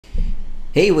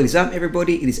Hey, what is up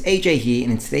everybody? It is AJ here,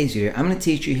 and in today's video I'm going to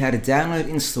teach you how to download,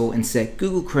 install and set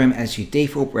Google Chrome as your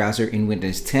default browser in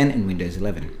Windows 10 and Windows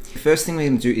 11. The first thing we're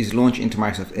going to do is launch into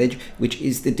Microsoft Edge, which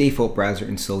is the default browser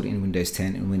installed in Windows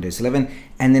 10 and Windows 11,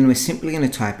 and then we're simply going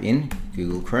to type in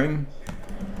Google Chrome,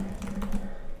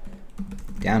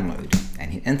 download,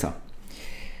 and hit enter.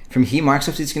 From here,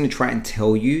 Microsoft is going to try and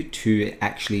tell you to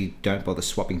actually don't bother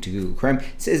swapping to Google Chrome. It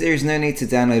says there is no need to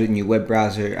download it in your web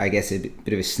browser. I guess a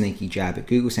bit of a sneaky jab at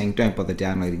Google saying don't bother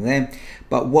downloading there.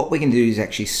 But what we're going to do is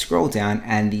actually scroll down,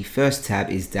 and the first tab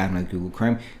is download Google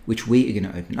Chrome, which we are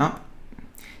going to open up.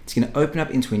 It's going to open up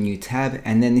into a new tab,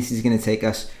 and then this is going to take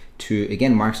us to,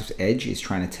 again, Microsoft Edge is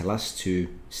trying to tell us to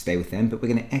stay with them, but we're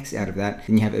going to exit out of that.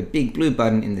 Then you have a big blue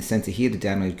button in the center here to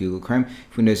download Google Chrome.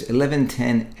 For Windows 11,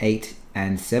 10, 8,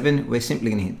 and 7, we're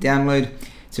simply going to hit download.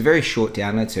 It's a very short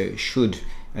download, so it should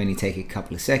only take a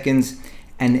couple of seconds.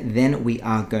 And then we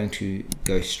are going to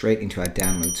go straight into our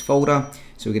downloads folder.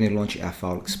 So we're going to launch our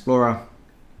File Explorer,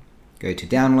 go to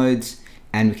downloads,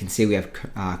 and we can see we have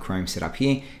Chrome set up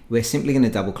here. We're simply going to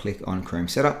double click on Chrome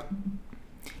Setup.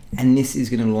 And this is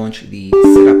going to launch the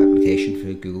setup application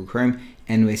for Google Chrome,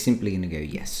 and we're simply going to go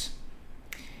yes.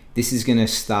 This is going to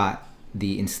start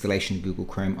the installation of Google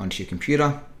Chrome onto your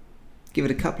computer. Give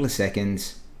it a couple of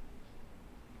seconds.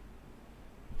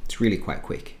 It's really quite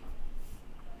quick.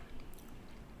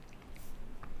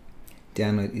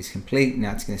 Download is complete.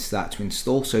 Now it's going to start to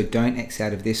install, so don't X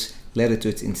out of this. Let it do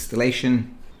its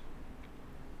installation.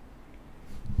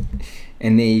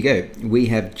 And there you go. We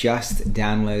have just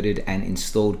downloaded and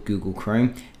installed Google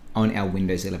Chrome on our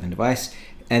Windows 11 device.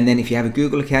 And then if you have a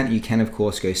Google account, you can of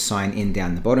course go sign in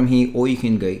down the bottom here, or you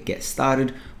can go get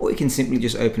started, or you can simply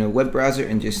just open a web browser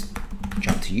and just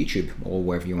jump to YouTube or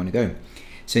wherever you want to go.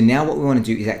 So now what we want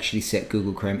to do is actually set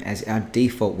Google Chrome as our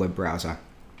default web browser.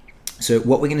 So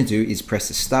what we're going to do is press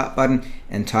the start button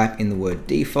and type in the word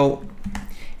default.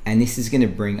 And this is going to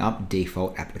bring up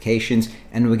default applications,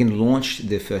 and we're going to launch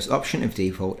the first option of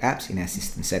default apps in our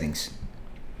system settings.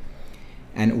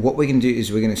 And what we're going to do is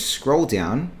we're going to scroll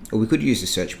down, or we could use the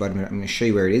search button, but I'm going to show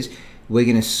you where it is. We're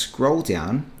going to scroll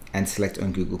down and select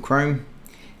on Google Chrome.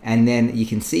 And then you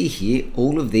can see here,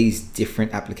 all of these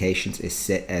different applications is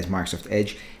set as Microsoft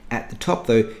Edge. At the top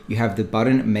though, you have the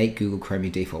button, make Google Chrome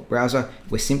your default browser.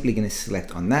 We're simply going to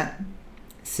select on that,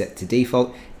 set to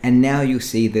default. And now you'll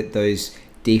see that those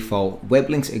default web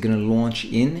links are going to launch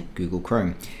in Google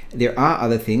Chrome. There are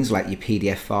other things like your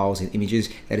PDF files and images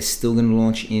that are still going to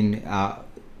launch in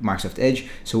Microsoft Edge.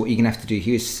 So what you're going to have to do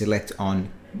here is select on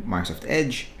Microsoft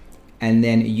Edge, and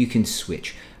then you can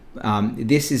switch.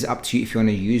 This is up to you if you want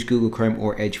to use Google Chrome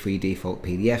or Edge for your default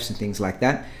PDFs and things like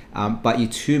that. But your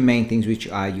two main things, which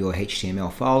are your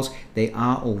HTML files, they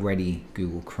are already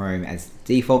Google Chrome as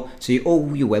default. So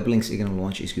all your web links are going to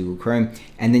launch as Google Chrome.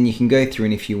 And then you can go through,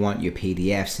 and if you want your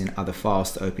PDFs and other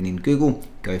files to open in Google,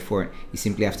 go for it. You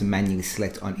simply have to manually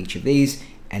select on each of these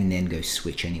and then go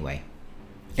switch anyway.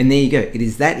 And there you go. It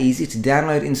is that easy to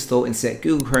download, install, and set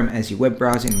Google Chrome as your web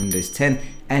browser in Windows 10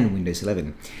 and Windows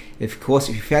 11. Of course,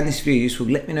 if you found this video useful,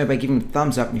 let me know by giving it a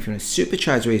thumbs up, and if you want to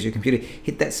supercharge your computer,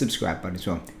 hit that subscribe button as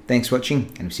well. Thanks for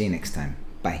watching, and I'll see you next time.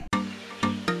 Bye.